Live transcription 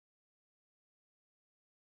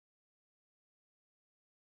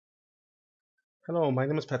Hello, my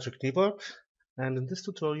name is Patrick Nieborg, and in this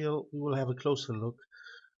tutorial we will have a closer look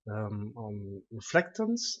on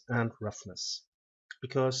reflectance and roughness,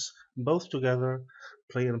 because both together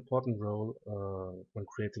play an important role when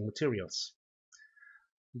creating materials.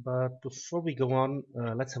 But before we go on,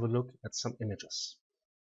 let's have a look at some images.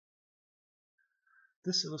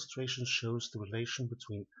 This illustration shows the relation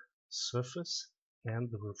between surface and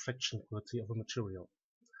the reflection quality of a material.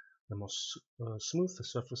 The more smooth the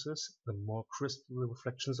surfaces, the more crisp the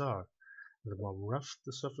reflections are. The more rough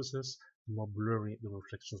the surface is, the more blurry the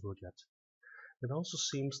reflections will get. It also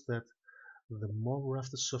seems that the more rough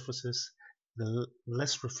the surface is, the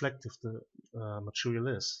less reflective the material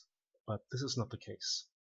is, but this is not the case.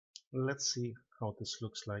 Let's see how this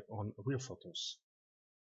looks like on real photos.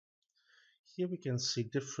 Here we can see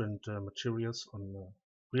different materials on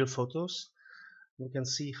real photos. We can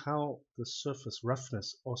see how the surface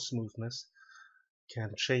roughness or smoothness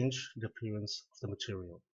can change the appearance of the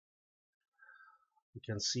material. You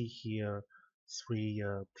can see here three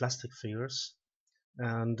plastic figures,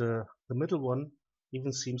 and the middle one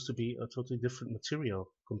even seems to be a totally different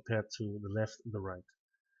material compared to the left and the right.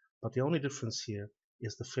 But the only difference here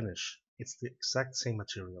is the finish. It's the exact same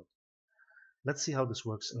material. Let's see how this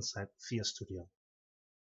works inside Thea Studio.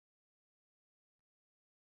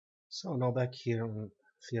 So now back here in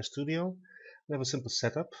Thea Studio, we have a simple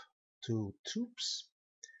setup, two tubes,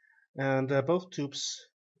 and both tubes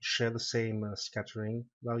share the same scattering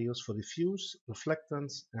values for diffuse,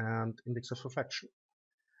 reflectance, and index of refraction.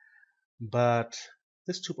 But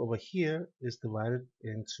this tube over here is divided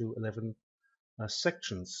into 11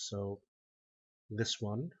 sections. So this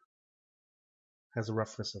one has a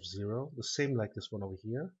roughness of 0, the same like this one over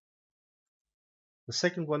here. The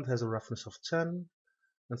second one has a roughness of 10,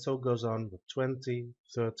 and so it goes on with 20,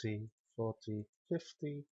 30, 40,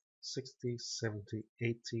 50, 60, 70,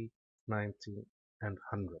 80, 90, and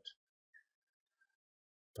 100.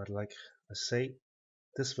 But like I say,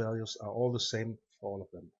 these values are all the same for all of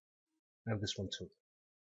them, and this one too.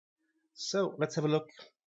 So let's have a look.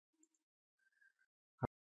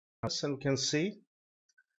 And we can see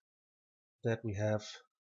that we have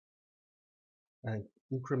an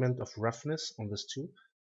increment of roughness on this tube,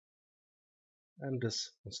 and this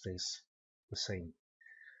one stays the same.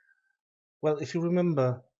 Well, if you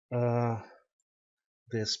remember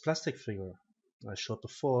this plastic figure I showed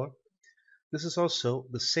before, this is also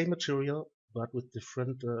the same material but with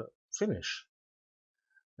different finish.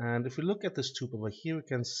 And if we look at this tube over here, we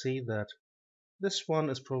can see that this one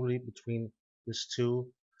is probably between these two.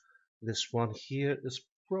 This one here is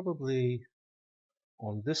probably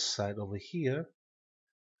on this side over here,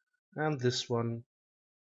 and this one,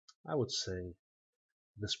 I would say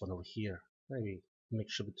this one over here, maybe a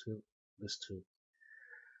mixture between these two.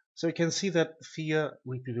 So you can see that Thea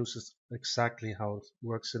reproduces exactly how it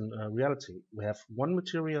works in reality. We have one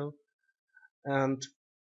material, and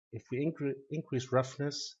if we increase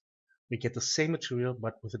roughness, we get the same material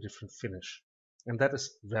but with a different finish. And that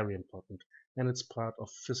is very important, and it's part of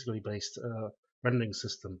physically based rendering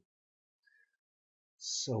system.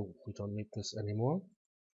 So we don't need this anymore.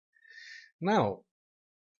 Now,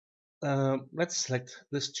 let's select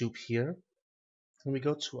this tube here, and we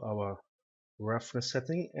go to our roughness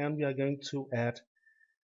setting, and we are going to add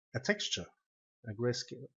a texture, a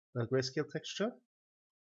grayscale texture.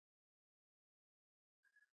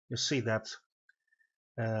 You see that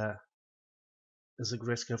is a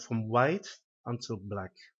grayscale from white until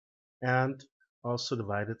black, and also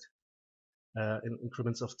divided in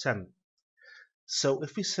increments of 10. So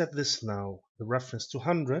if we set this now, the roughness to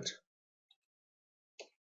 100,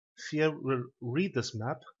 Thea will read this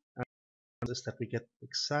map, and is that we get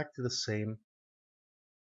exactly the same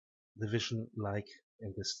division like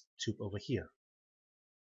in this tube over here.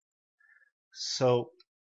 So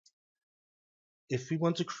if we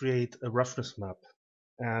want to create a roughness map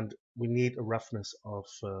and we need a roughness of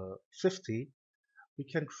 50, we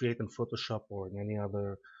can create in Photoshop or in any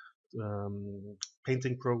other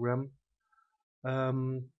painting program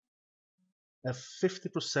a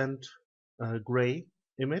 50% gray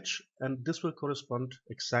image, and this will correspond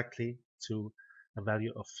exactly to a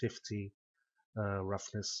value of 50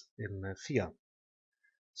 roughness in Thea.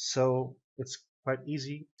 So it's quite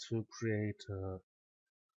easy to create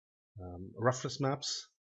roughness maps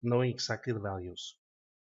knowing exactly the values.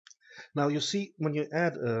 Now you see, when you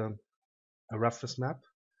add a roughness map,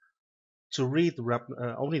 to read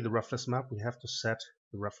only the roughness map, we have to set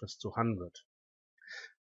the roughness to 100.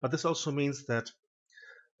 But this also means that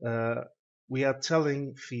we are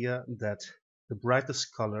telling Thea that the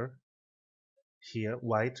brightest color here,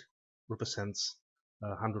 white, represents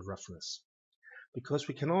 100 roughness. Because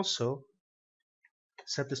we can also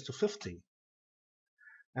set this to 50.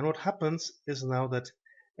 And what happens is now that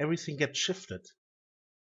everything gets shifted.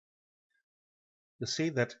 You see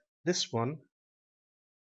that this one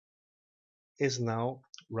is now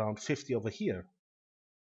around 50 over here.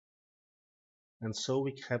 And so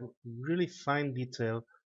we have really fine detail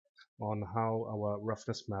on how our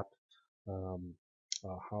roughness map,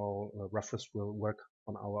 how roughness will work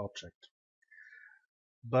on our object.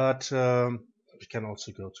 But we can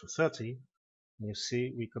also go to 30. And you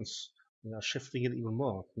see we are shifting it even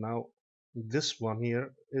more. Now this one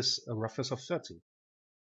here is a roughness of 30.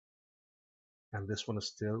 And this one is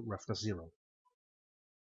still roughness 0.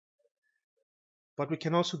 But we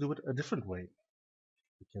can also do it a different way.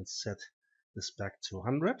 We can set this back to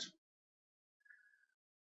 100.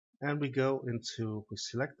 And we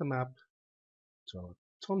select the map to our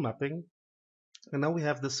tone mapping. And now we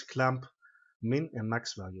have this clamp min and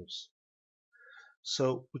max values.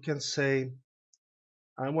 So we can say,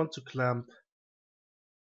 I want to clamp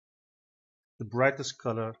the brightest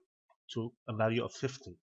color to a value of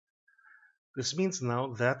 50. This means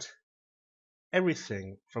now that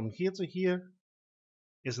everything from here to here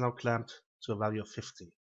is now clamped to a value of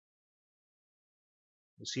 50.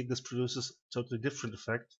 You see, this produces a totally different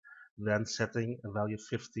effect than setting a value of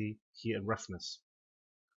 50 here in roughness.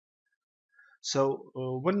 So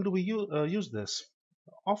when do we use this?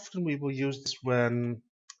 Often we will use this when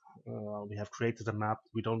we have created a map.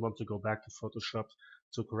 We don't want to go back to Photoshop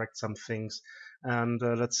to correct some things. And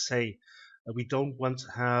let's say we don't want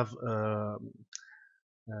to have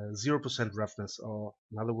 0% roughness, or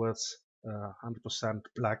in other words, 100%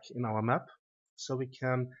 black in our map. So we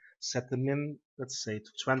can set the min, let's say,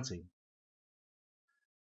 to 20.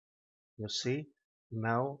 You see,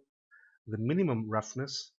 now the minimum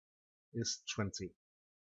roughness is 20.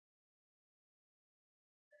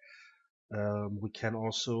 We can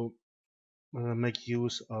also make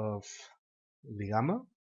use of the gamma,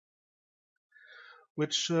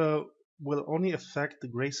 which will only affect the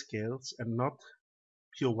grayscales and not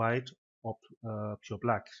pure white or pure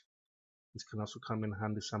black. This can also come in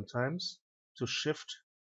handy sometimes to shift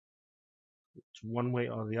to one way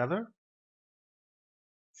or the other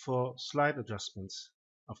for slight adjustments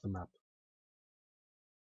of the map.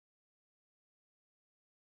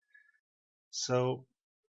 So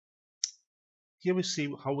here we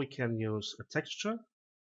see how we can use a texture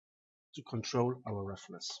to control our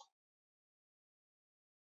roughness.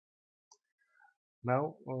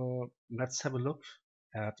 Now let's have a look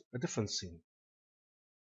at a different scene.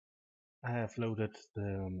 I have loaded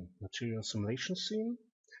the material simulation scene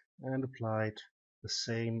and applied the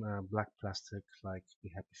same black plastic like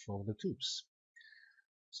we had before with the tubes.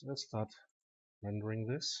 So let's start rendering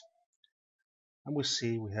this. And we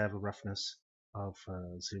see we have a roughness of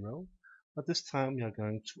 0, but this time we are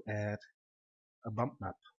going to add a bump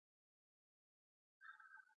map.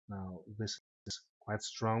 Now this is quite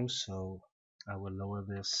strong, so I will lower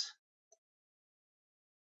this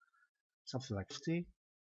something like 50.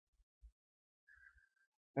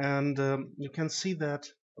 And you can see that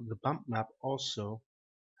the bump map also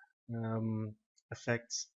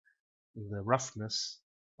affects the roughness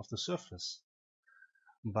of the surface,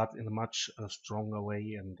 but in a much stronger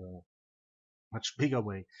way and much bigger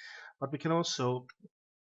way. But we can also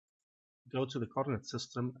go to the coordinate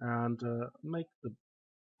system and make the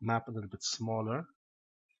map a little bit smaller.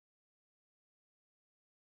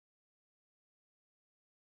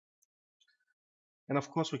 And of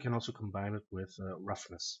course we can also combine it with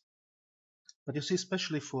roughness. But you see,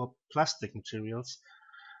 especially for plastic materials,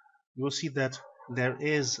 you will see that there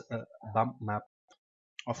is a bump map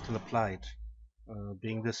often applied,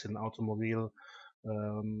 being this in automobile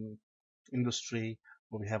industry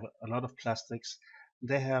where we have a lot of plastics.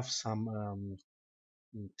 They have some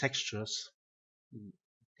textures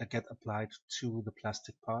that get applied to the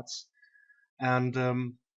plastic parts. And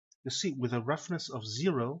you see, with a roughness of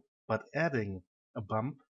 0, but adding a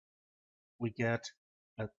bump, we get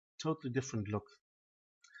a totally different look.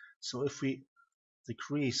 So if we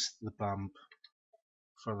decrease the bump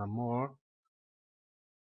furthermore,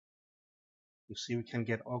 you see we can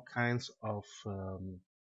get all kinds of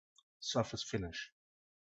surface finish.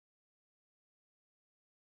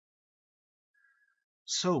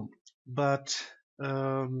 So, but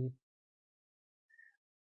yeah,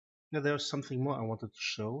 there's something more I wanted to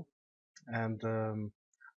show, and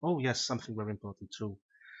oh yes, something very important too.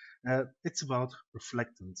 It's about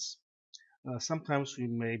reflectance. Sometimes we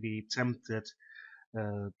may be tempted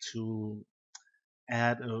to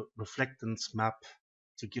add a reflectance map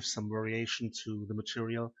to give some variation to the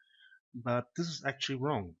material, but this is actually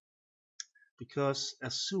wrong, because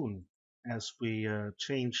as soon as we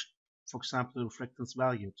change for example, the reflectance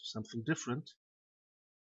value to something different,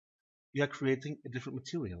 we are creating a different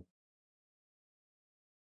material.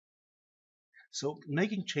 So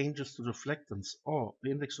making changes to the reflectance or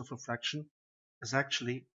the index of refraction is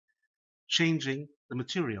actually changing the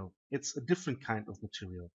material. It's a different kind of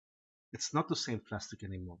material. It's not the same plastic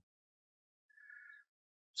anymore.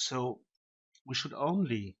 So we should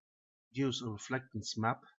only use a reflectance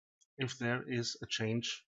map if there is a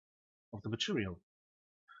change of the material.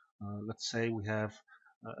 Let's say we have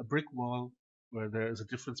a brick wall where there is a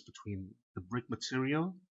difference between the brick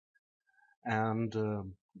material and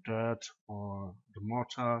dirt or the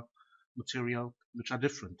mortar material, which are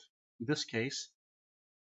different. In this case,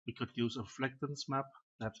 we could use a reflectance map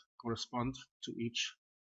that corresponds to each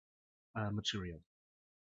material.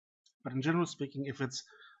 But in general speaking, if it's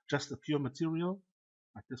just a pure material,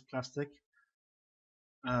 like this plastic,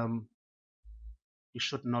 we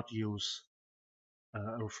should not use a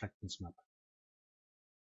reflectance map.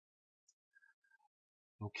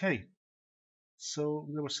 Okay, so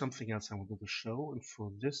there was something else I wanted to show, and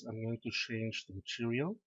for this I'm going to change the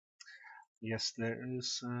material. Yes, there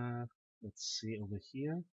is, let's see over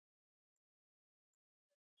here.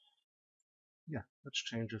 Yeah, let's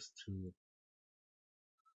change this to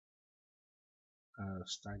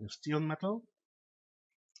stainless steel metal.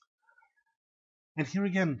 And here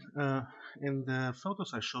again, in the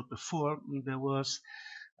photos I showed before, there was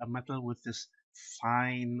a metal with this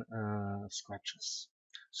fine scratches.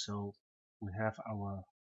 So we have our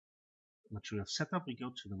material setup. We go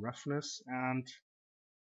to the roughness and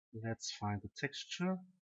let's find the texture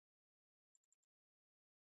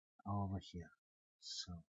over here.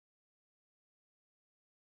 So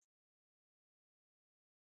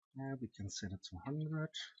yeah, we can set it to 100.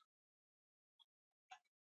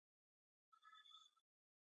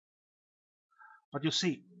 But you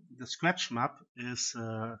see, the scratch map is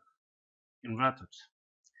inverted.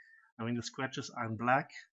 I mean, the scratches are in black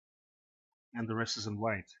and the rest is in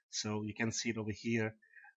white. So you can see it over here.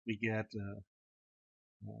 We get the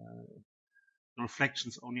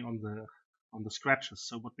reflections only on the scratches.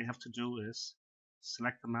 So what we have to do is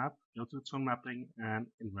select the map, go to the tone mapping, and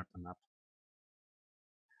invert the map.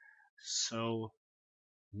 So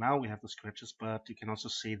now we have the scratches, but you can also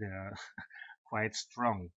see they are quite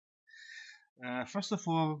strong. First of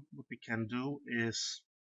all, what we can do is,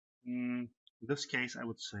 in this case, I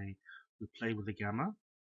would say we play with the gamma.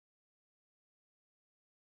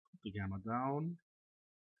 Put the gamma down,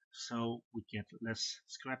 so we get less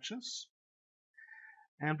scratches.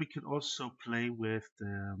 And we could also play with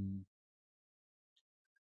the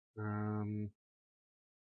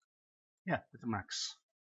with the max,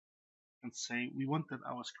 and say we want that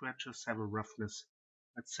our scratches have a roughness,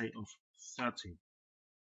 let's say, of 30.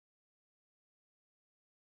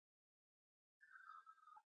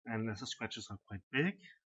 And as the scratches are quite big,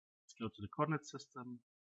 let's go to the coordinate system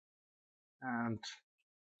and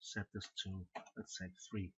set this to, let's say,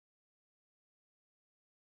 3.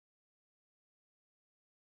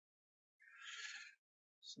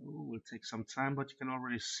 So it will take some time, but you can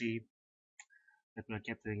already see that we're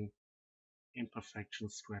getting imperfection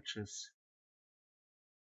scratches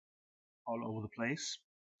all over the place.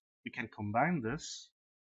 We can combine this,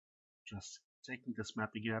 just taking this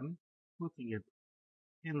map again, putting it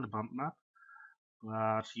in the bump map,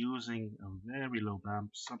 but using a very low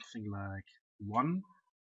bump, something like 1.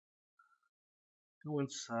 Go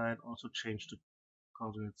inside, also change the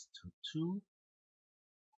coordinates to 2.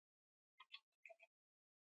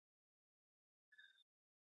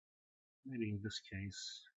 Maybe in this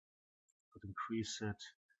case, could increase it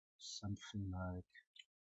something like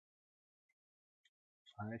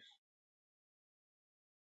 5.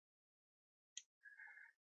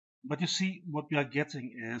 But you see, what we are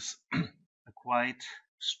getting is a quite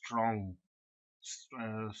strong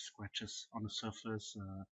scratches on the surface,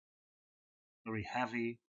 very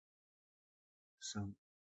heavy, so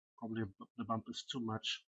probably the bump is too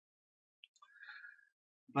much.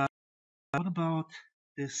 But what about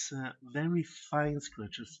this very fine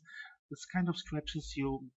scratches? This kind of scratches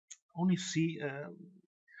you only see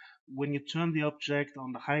when you turn the object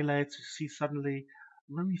on the highlights. You see suddenly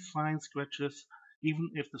very fine scratches,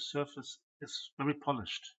 even if the surface is very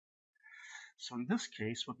polished. So in this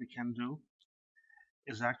case, what we can do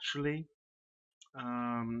is actually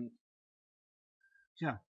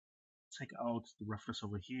take out the roughness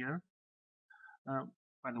over here.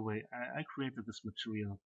 By the way, I created this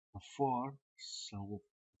material before, so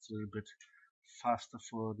it's a little bit faster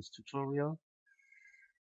for this tutorial.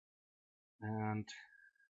 And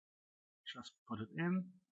just put it in,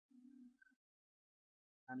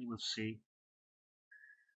 and you will see,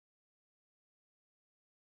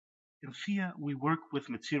 In Thea, we work with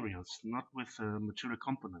materials, not with material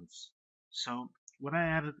components. So what I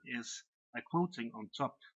added is a coating on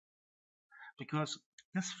top, because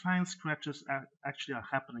these fine scratches actually are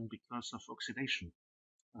happening because of oxidation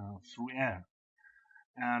through air.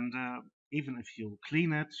 And even if you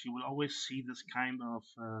clean it, you will always see this kind of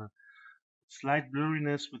slight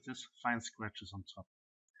blurriness with these fine scratches on top.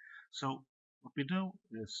 So what we do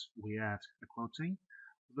is we add a coating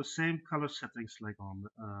with the same color settings like on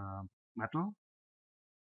metal,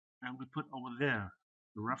 and we put over there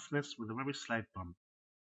the roughness with a very slight bump.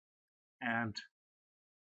 And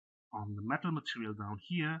on the metal material down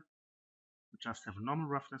here, we just have a normal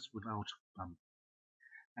roughness without bump.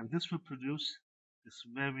 And this will produce these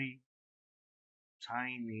very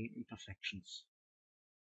tiny imperfections.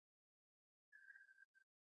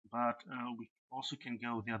 But we also can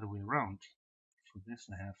go the other way around. For this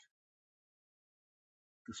I have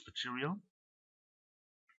this material,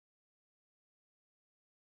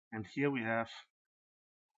 and here we have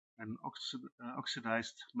an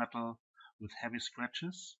oxidized metal with heavy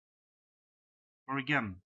scratches. Or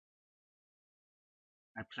again,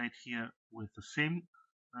 I played here with the same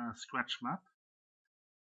scratch map,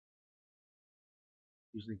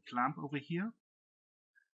 using clamp over here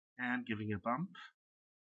and giving a bump.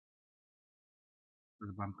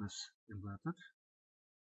 The bump is inverted.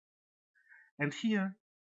 And here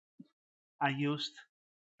I used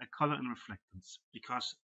a color and reflectance,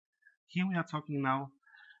 because here we are talking now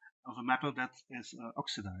of a metal that is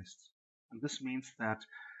oxidized. And this means that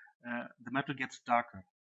the metal gets darker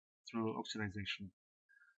through oxidization.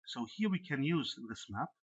 So here we can use this map,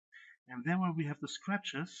 and then where we have the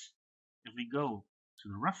scratches, if we go to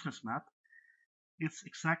the roughness map, it's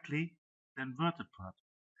exactly the inverted part.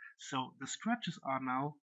 So the scratches are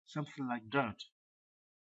now something like dirt.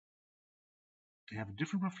 They have a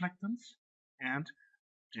different reflectance and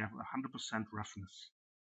they have 100% roughness.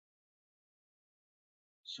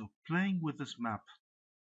 So playing with this map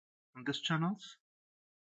and these channels,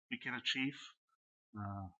 we can achieve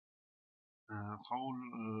a whole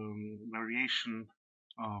variation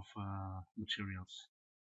of materials,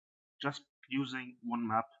 just using one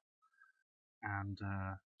map and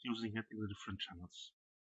using it in the different channels.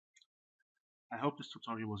 I hope this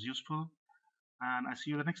tutorial was useful, and I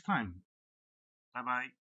see you the next time. Bye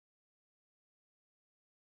bye.